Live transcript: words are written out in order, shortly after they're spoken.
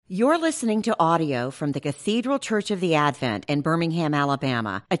You're listening to audio from the Cathedral Church of the Advent in Birmingham,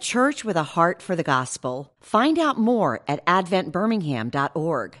 Alabama, a church with a heart for the gospel. Find out more at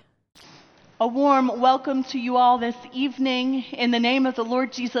adventbirmingham.org. A warm welcome to you all this evening in the name of the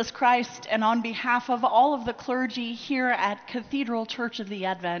Lord Jesus Christ and on behalf of all of the clergy here at Cathedral Church of the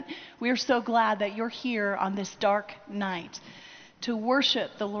Advent. We are so glad that you're here on this dark night to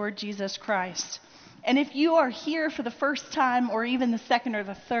worship the Lord Jesus Christ. And if you are here for the first time or even the second or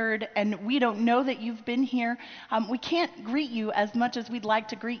the third and we don't know that you've been here, we can't greet you as much as we'd like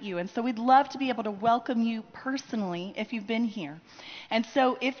to greet you. And so we'd love to be able to welcome you personally if you've been here. And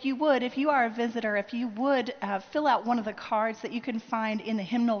so if you are a visitor, if you would fill out one of the cards that you can find in the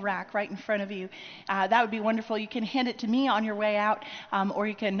hymnal rack right in front of you, that would be wonderful. You can hand it to me on your way out, or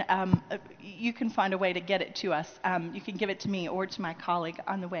you can find a way to get it to us. You can give it to me or to my colleague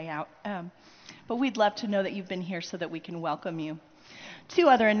on the way out. But we'd love to know that you've been here so that we can welcome you. Two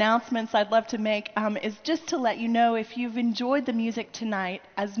other announcements I'd love to make is just to let you know if you've enjoyed the music tonight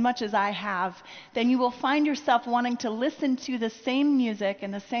as much as I have, then you will find yourself wanting to listen to the same music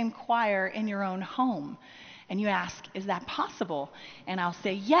and the same choir in your own home. And you ask, is that possible? And I'll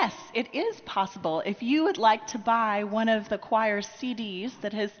say, yes, it is possible. If you would like to buy one of the choir's CDs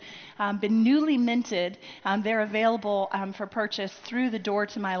that has been newly minted, they're available for purchase through the door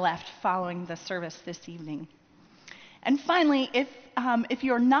to my left following the service this evening. And finally, if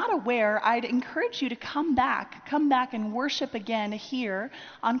you're not aware, I'd encourage you to come back and worship again here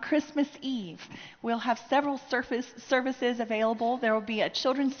on Christmas Eve. We'll have several services available. There will be a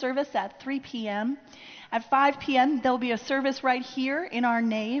children's service at 3 p.m. At 5 p.m., there'll be a service right here in our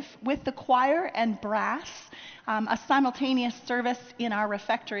nave with the choir and brass, a simultaneous service in our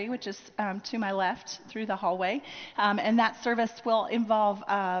refectory, which is to my left through the hallway, and that service will involve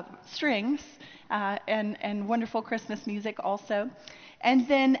strings and wonderful Christmas music also. And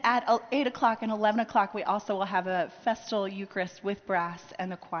then at 8 o'clock and 11 o'clock, we also will have a festal Eucharist with brass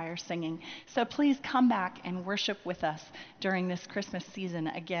and the choir singing. So please come back and worship with us during this Christmas season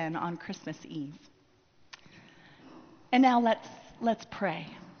again on Christmas Eve. And now let's pray.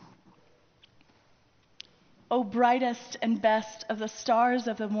 O brightest and best of the stars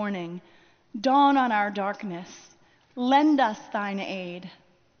of the morning, dawn on our darkness, lend us thine aid.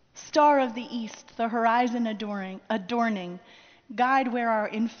 Star of the east, the horizon adorning, guide where our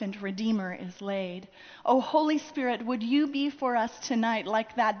infant Redeemer is laid. O Holy Spirit, would you be for us tonight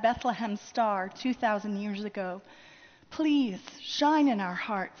like that Bethlehem star 2,000 years ago? Please shine in our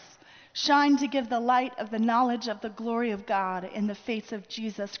hearts. Shine to give the light of the knowledge of the glory of God in the face of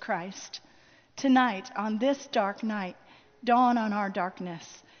Jesus Christ. Tonight, on this dark night, dawn on our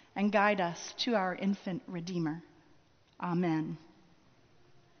darkness and guide us to our infant Redeemer. Amen.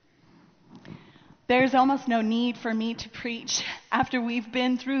 There's almost no need for me to preach after we've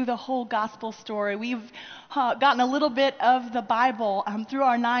been through the whole gospel story. We've gotten a little bit of the Bible through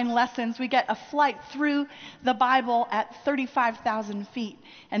our 9 lessons. We get a flight through the Bible at 35,000 feet,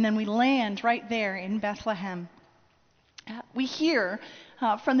 and then we land right there in Bethlehem. We hear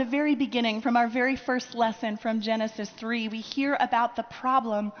from the very beginning, from our very first lesson from Genesis 3, we hear about the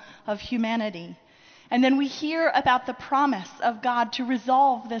problem of humanity. And then we hear about the promise of God to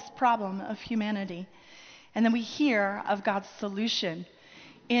resolve this problem of humanity. And then we hear of God's solution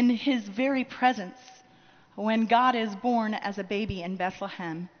in his very presence when God is born as a baby in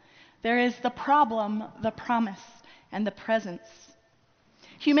Bethlehem. There is the problem, the promise, and the presence.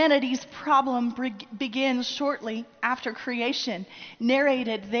 Humanity's problem begins shortly after creation,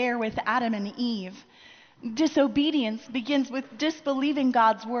 narrated there with Adam and Eve. Disobedience begins with disbelieving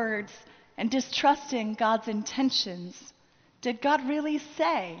God's words and distrusting God's intentions. Did God really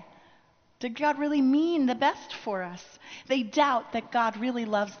say? Did God really mean the best for us? They doubt that God really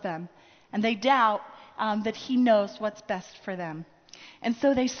loves them, and they doubt that he knows what's best for them. And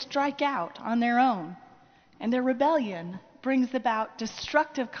so they strike out on their own, and their rebellion brings about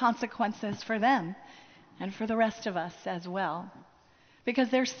destructive consequences for them and for the rest of us as well.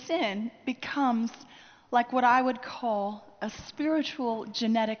 Because their sin becomes like what I would call a spiritual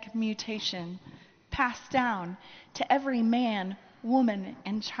genetic mutation passed down to every man, woman,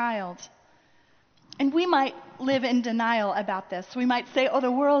 and child. And we might live in denial about this. We might say, oh,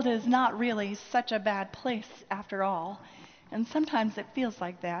 the world is not really such a bad place after all. And sometimes it feels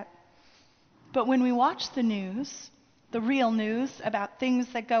like that. But when we watch the news, the real news about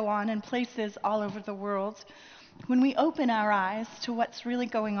things that go on in places all over the world, when we open our eyes to what's really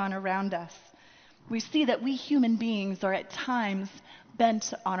going on around us, we see that we human beings are at times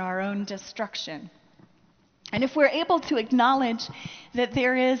bent on our own destruction. And if we're able to acknowledge that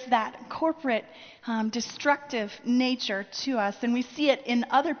there is that corporate destructive nature to us, and we see it in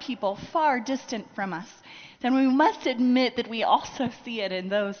other people far distant from us, then we must admit that we also see it in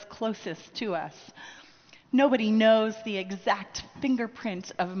those closest to us. Nobody knows the exact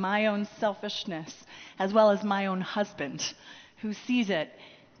fingerprint of my own selfishness as well as my own husband, who sees it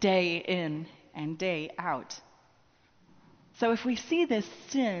day in and day out. So if we see this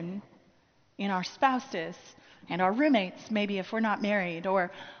sin in our spouses and our roommates, maybe if we're not married,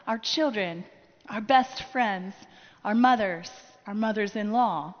 or our children, our best friends, our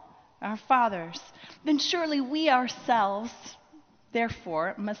mothers-in-law, our fathers, then surely we ourselves,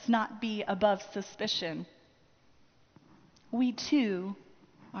 therefore, must not be above suspicion. We too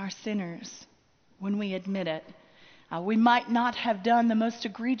are sinners when we admit it. We might not have done the most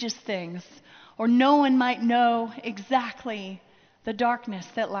egregious things, or no one might know exactly the darkness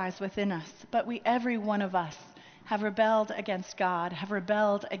that lies within us, but every one of us, have rebelled against God, have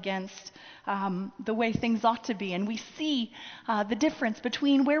rebelled against the way things ought to be, and we see the difference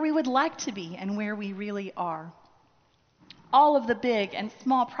between where we would like to be and where we really are. All of the big and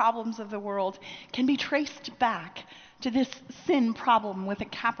small problems of the world can be traced back to this sin problem with a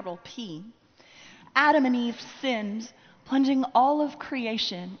capital P. Adam and Eve sinned, plunging all of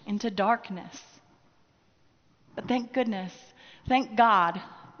creation into darkness. But thank goodness, thank God,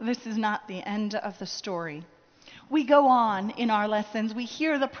 this is not the end of the story. We go on in our lessons. We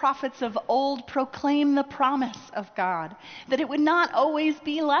hear the prophets of old proclaim the promise of God, that it would not always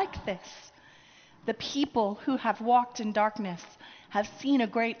be like this. The people who have walked in darkness have seen a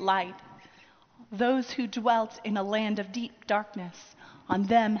great light. Those who dwelt in a land of deep darkness, on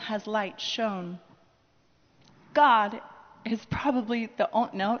them has light shone. God is probably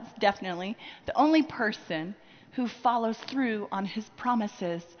definitely the only person who follows through on his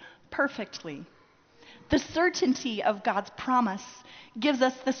promises perfectly. The certainty of God's promise gives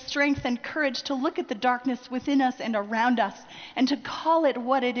us the strength and courage to look at the darkness within us and around us and to call it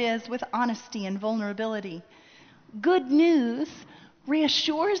what it is with honesty and vulnerability. Good news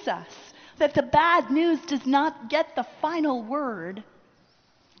reassures us that the bad news does not get the final word.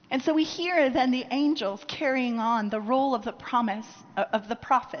 And so we hear then the angels carrying on the role of the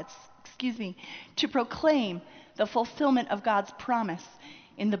prophets, to proclaim the fulfillment of God's promise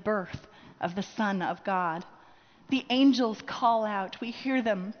in the birth of the Son of God. The angels call out, we hear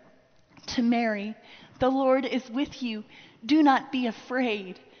them, to Mary, "The Lord is with you. Do not be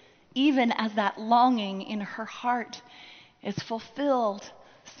afraid," even as that longing in her heart is fulfilled.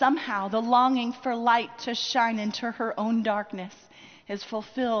 Somehow the longing for light to shine into her own darkness is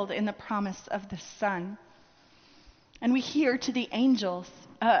fulfilled in the promise of the Son. And we hear to the angels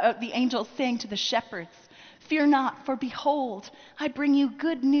saying to the shepherds, "Fear not, for behold, I bring you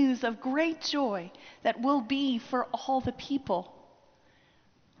good news of great joy that will be for all the people."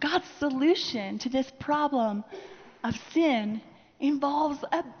 God's solution to this problem of sin involves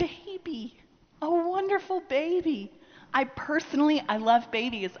a baby, a wonderful baby. I love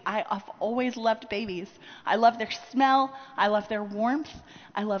babies. I've always loved babies. I love their smell. I love their warmth.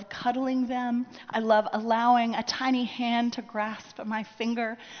 I love cuddling them. I love allowing a tiny hand to grasp my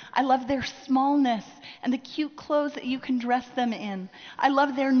finger. I love their smallness and the cute clothes that you can dress them in. I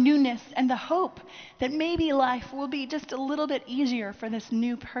love their newness and the hope that maybe life will be just a little bit easier for this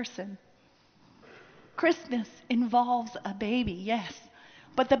new person. Christmas involves a baby, yes.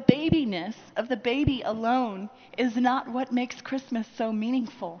 But the babiness of the baby alone is not what makes Christmas so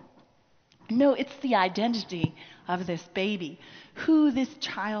meaningful. No, it's the identity of this baby. Who this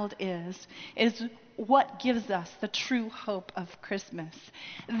child is what gives us the true hope of Christmas.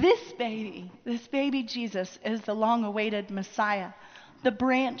 This baby Jesus, is the long-awaited Messiah, the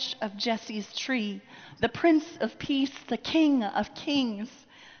branch of Jesse's tree, the Prince of Peace, the King of Kings,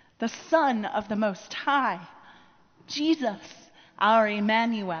 the Son of the Most High, Jesus, our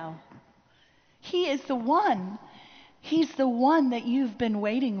Emmanuel. He is the one. He's the one that you've been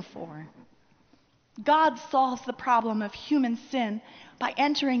waiting for. God solves the problem of human sin by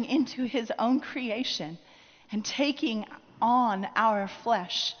entering into his own creation and taking on our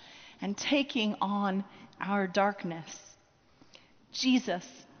flesh and taking on our darkness. Jesus,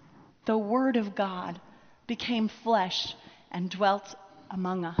 the Word of God, became flesh and dwelt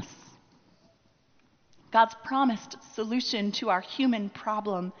among us. God's promised solution to our human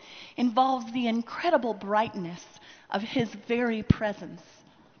problem involves the incredible brightness of his very presence.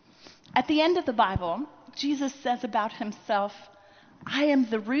 At the end of the Bible, Jesus says about himself, "I am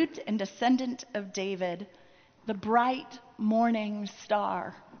the root and descendant of David, the bright morning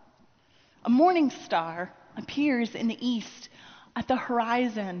star." A morning star appears in the east at the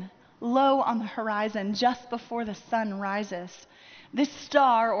horizon low on the horizon just before the sun rises. This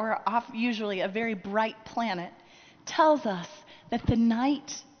star, or usually a very bright planet, tells us that the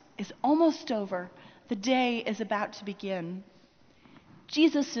night is almost over. The day is about to begin.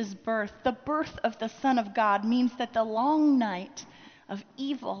 Jesus' birth, the birth of the Son of God, means that the long night of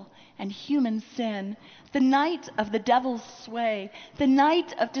evil and human sin, the night of the devil's sway, the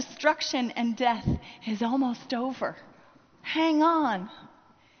night of destruction and death is almost over. Hang on.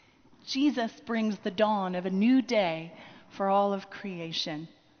 Jesus brings the dawn of a new day for all of creation.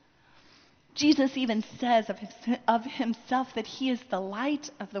 Jesus even says of himself that he is the light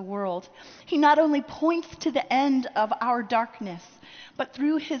of the world. He not only points to the end of our darkness, but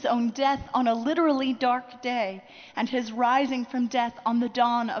through his own death on a literally dark day and his rising from death on the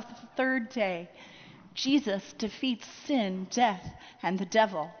dawn of the third day, Jesus defeats sin, death, and the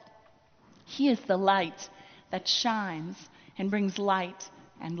devil. He is the light that shines and brings light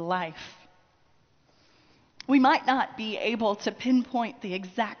and life. We might not be able to pinpoint the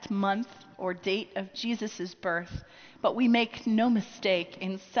exact month or date of Jesus' birth, but we make no mistake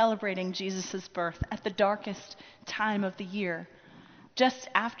in celebrating Jesus' birth at the darkest time of the year, just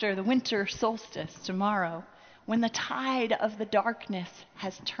after the winter solstice tomorrow, when the tide of the darkness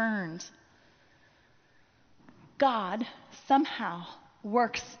has turned. God somehow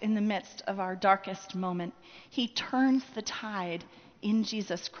works in the midst of our darkest moment. He turns the tide in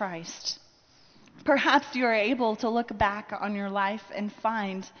Jesus Christ. Perhaps you are able to look back on your life and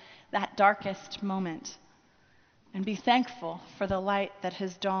find that darkest moment and be thankful for the light that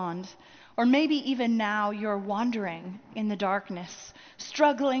has dawned. Or maybe even now you're wandering in the darkness,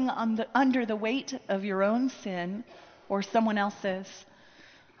 struggling under the weight of your own sin or someone else's,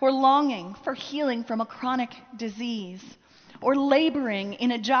 or longing for healing from a chronic disease, or laboring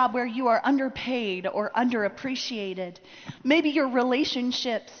in a job where you are underpaid or underappreciated. Maybe your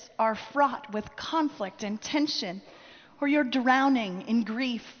relationships are fraught with conflict and tension, or you're drowning in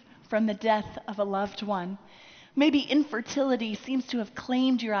grief from the death of a loved one. Maybe infertility seems to have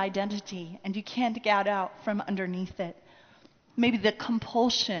claimed your identity and you can't get out from underneath it. Maybe the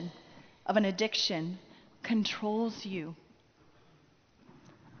compulsion of an addiction controls you.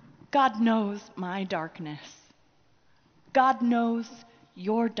 God knows my darkness. God knows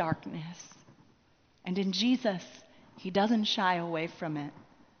your darkness. And in Jesus, he doesn't shy away from it.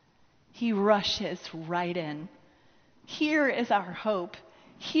 He rushes right in. Here is our hope.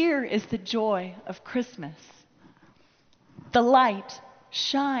 Here is the joy of Christmas. The light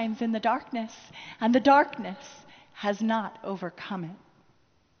shines in the darkness, and the darkness has not overcome it.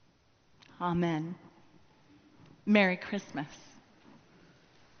 Amen. Merry Christmas.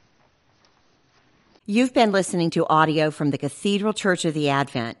 You've been listening to audio from the Cathedral Church of the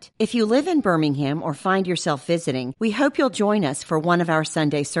Advent. If you live in Birmingham or find yourself visiting, we hope you'll join us for one of our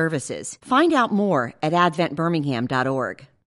Sunday services. Find out more at adventbirmingham.org.